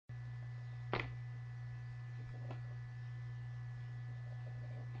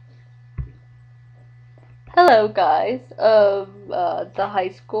Hello guys of the high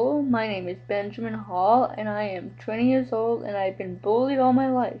school. My name is Benjamin Hall and I am 20 years old and I've been bullied all my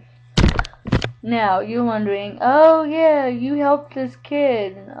life. Now, you're wondering, oh yeah, you helped this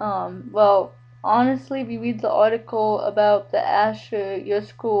kid. Well, honestly, if you read the article about the Asher, your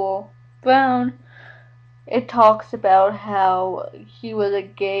school, Brown, it talks about how he was a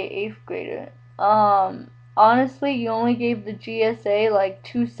gay 8th grader. Honestly, you only gave the GSA like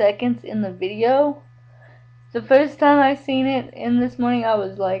 2 seconds in the video. The first time I seen it in this morning, I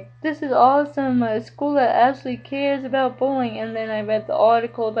was like, this is awesome, a school that actually cares about bullying. And then I read the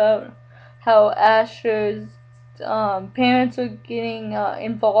article about how Asher's parents are getting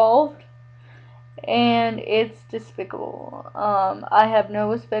involved, and it's despicable. I have no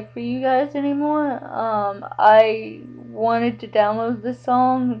respect for you guys anymore. I wanted to download this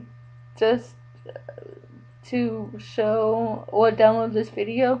song just to show, or download this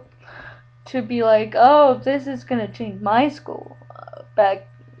video to be like, oh, this is gonna change my school. Back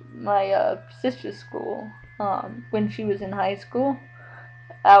my sister's school, when she was in high school,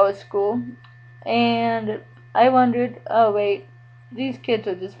 our school, and I wondered, oh wait, these kids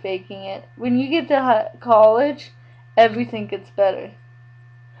are just faking it. When you get to college, everything gets better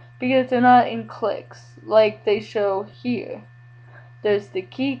because they're not in cliques like they show here. There's the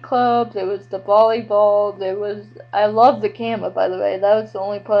key club, there was the volleyball, I love the camera, by the way, that was the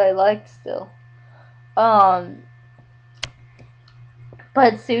only part I liked still. Um,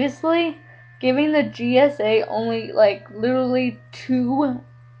 But seriously, giving the GSA only like literally 2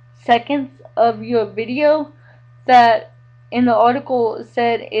 seconds of your video that in the article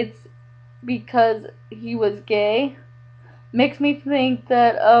said it's because he was gay makes me think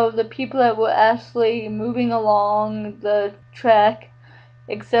that, oh, the people that were actually moving along the track,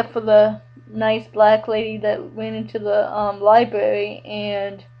 except for the nice black lady that went into the library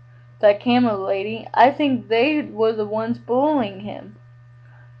and that camera lady, I think they were the ones bullying him.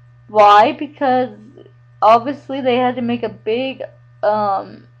 Why? Because obviously they had to make a big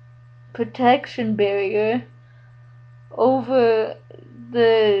protection barrier over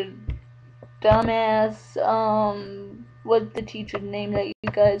the dumbass what's the teacher's name that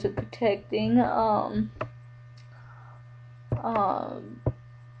you guys are protecting? Um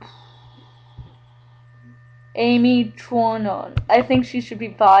Amy Tronon. I think she should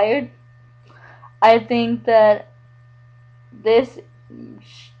be fired. I think that this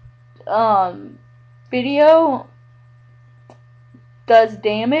video does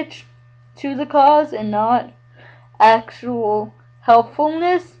damage to the cause and not actual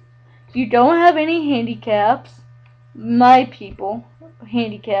helpfulness. You don't have any handicaps. My people,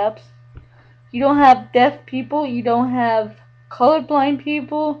 handicaps. You don't have deaf people. You don't have colorblind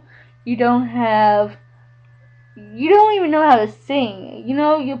people. You don't even know how to sing. You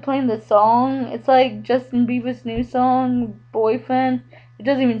know, you're playing the song. It's like Justin Bieber's new song, Boyfriend. It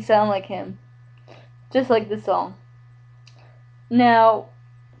doesn't even sound like him. Just like the song. Now,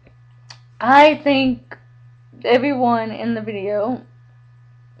 I think everyone in the video,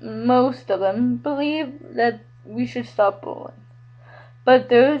 most of them, believe that we should stop bullying. But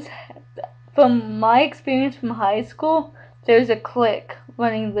from my experience from high school, there's a clique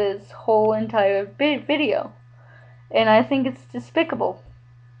running this whole entire video. And I think it's despicable.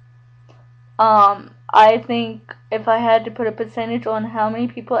 I think if I had to put a percentage on how many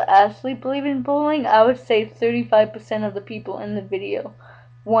people actually believe in bullying, I would say 35% of the people in the video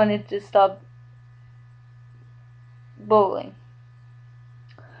wanted to stop bullying.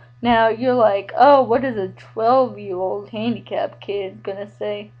 Now, you're like, oh, what is a 12-year-old handicapped kid gonna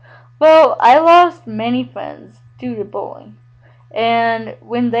say? Well, I lost many friends due to bullying. And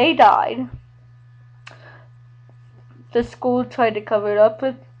when they died, the school tried to cover it up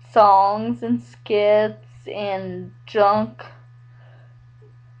with songs and skits and junk.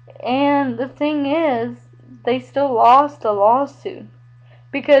 And the thing is, they still lost the lawsuit.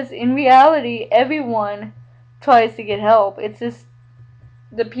 Because in reality, everyone tries to get help. It's just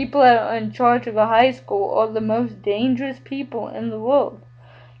the people that are in charge of a high school are the most dangerous people in the world.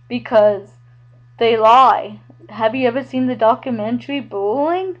 Because they lie. Have you ever seen the documentary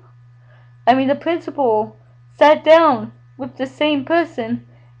Bullying? I mean, the principal sat down with the same person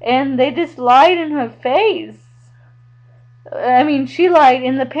and they just lied in her face. I mean, she lied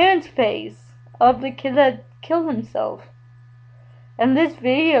in the parents' face of the kid that killed himself. And this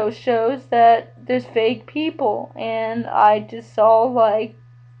video shows that there's fake people, and I just saw like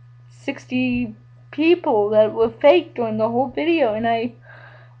 60 people that were fake during the whole video, and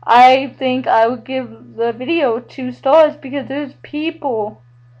I think I would give the video 2 stars because there's people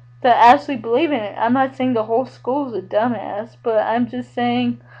that actually believe in it. I'm not saying the whole school's a dumbass, but I'm just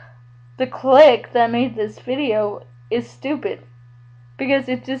saying the clique that made this video is stupid. Because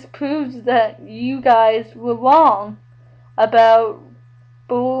it just proves that you guys were wrong about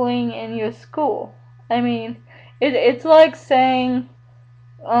bullying in your school. I mean, it's like saying,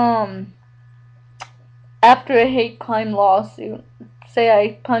 after a hate crime lawsuit, say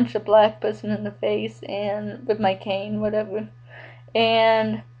I punch a black person in the face and with my cane, whatever,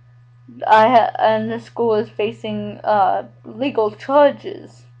 and and the school is facing legal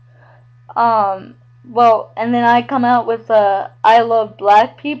charges. Well, and then I come out with a "I love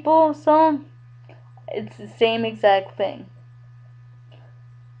black people" song. It's the same exact thing.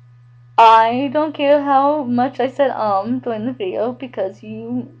 I don't care how much I said during the video, because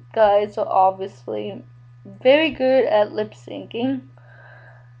you guys are obviously very good at lip syncing.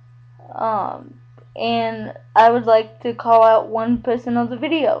 And I would like to call out one person of the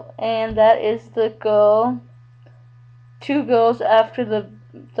video, and that is the girl, two girls after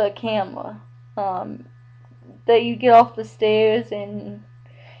the camera. That you get off the stairs and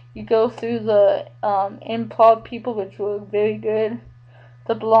you go through the improv people, which were very good.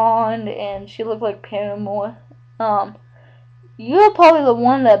 The blonde, and she looked like Paramore. You're probably the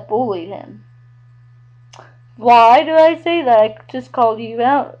one that bullied him. Why do I say that? I just called you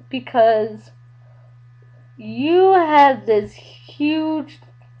out because you had this huge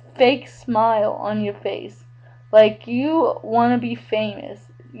fake smile on your face. Like you want to be famous.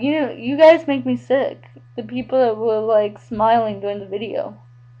 You guys make me sick. The people that were like smiling during the video.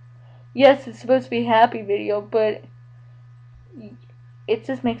 Yes, it's supposed to be a happy video, but it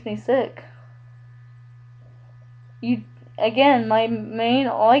just makes me sick. Again, my main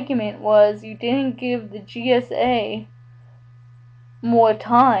argument was you didn't give the GSA more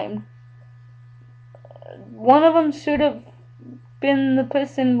time. One of them should have been the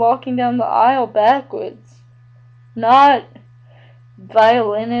person walking down the aisle backwards, not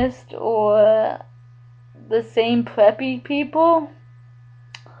violinist or the same preppy people.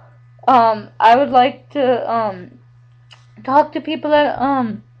 I would like to talk to people that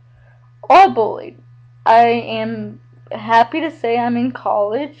are bullied. I am happy to say I'm in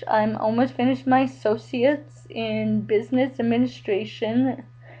college. I'm almost finished my associates in business administration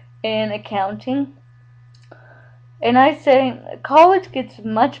and accounting. And I say college gets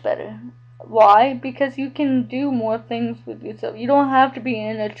much better. Why? Because you can do more things with yourself. You don't have to be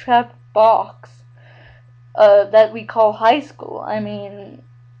in a trapped box that we call high school. I mean,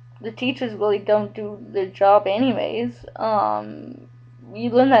 the teachers really don't do their job anyways. You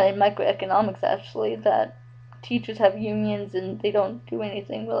learn that in microeconomics, actually, that teachers have unions and they don't do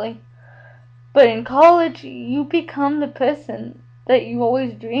anything really. But in college, you become the person that you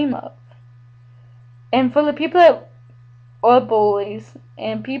always dream of. And for the people that are bullies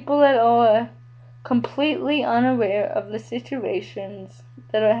and people that are completely unaware of the situations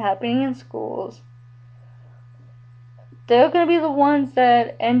that are happening in schools, they're going to be the ones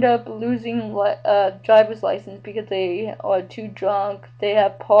that end up losing driver's license because they are too drunk. They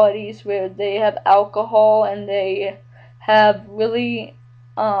have parties where they have alcohol and they have really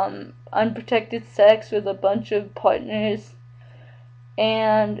unprotected sex with a bunch of partners.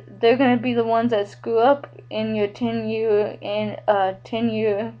 And they're going to be the ones that screw up in your 10-year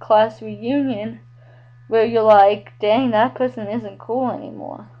class reunion, where you're like, dang, that person isn't cool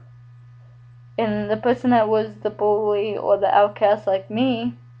anymore. And the person that was the bully or the outcast like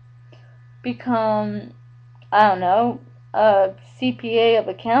me become, I don't know, a CPA of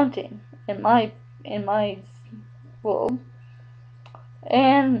accounting in my world.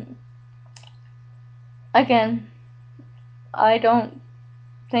 And again, I don't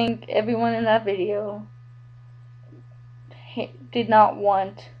think everyone in that video did not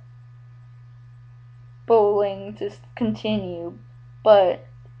want bullying to continue, but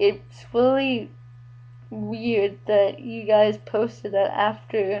it's really weird that you guys posted that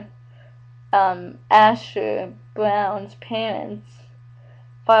after Asher Brown's parents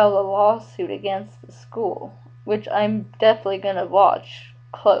filed a lawsuit against the school, which I'm definitely gonna watch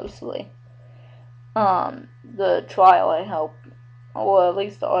closely. The trial, I hope, or at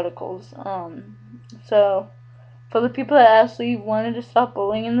least the articles. So for the people that actually wanted to stop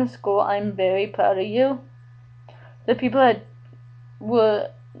bullying in the school, I'm very proud of you. The people that were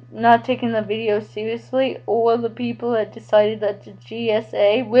not taking the video seriously, or the people that decided that the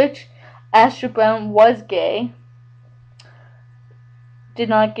GSA, which Asher Brown was gay, did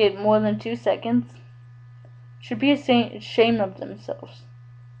not get more than 2 seconds, should be ashamed of themselves.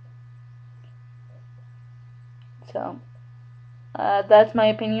 So, that's my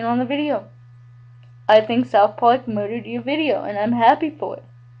opinion on the video. I think South Park murdered your video, and I'm happy for it.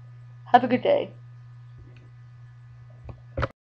 Have a good day.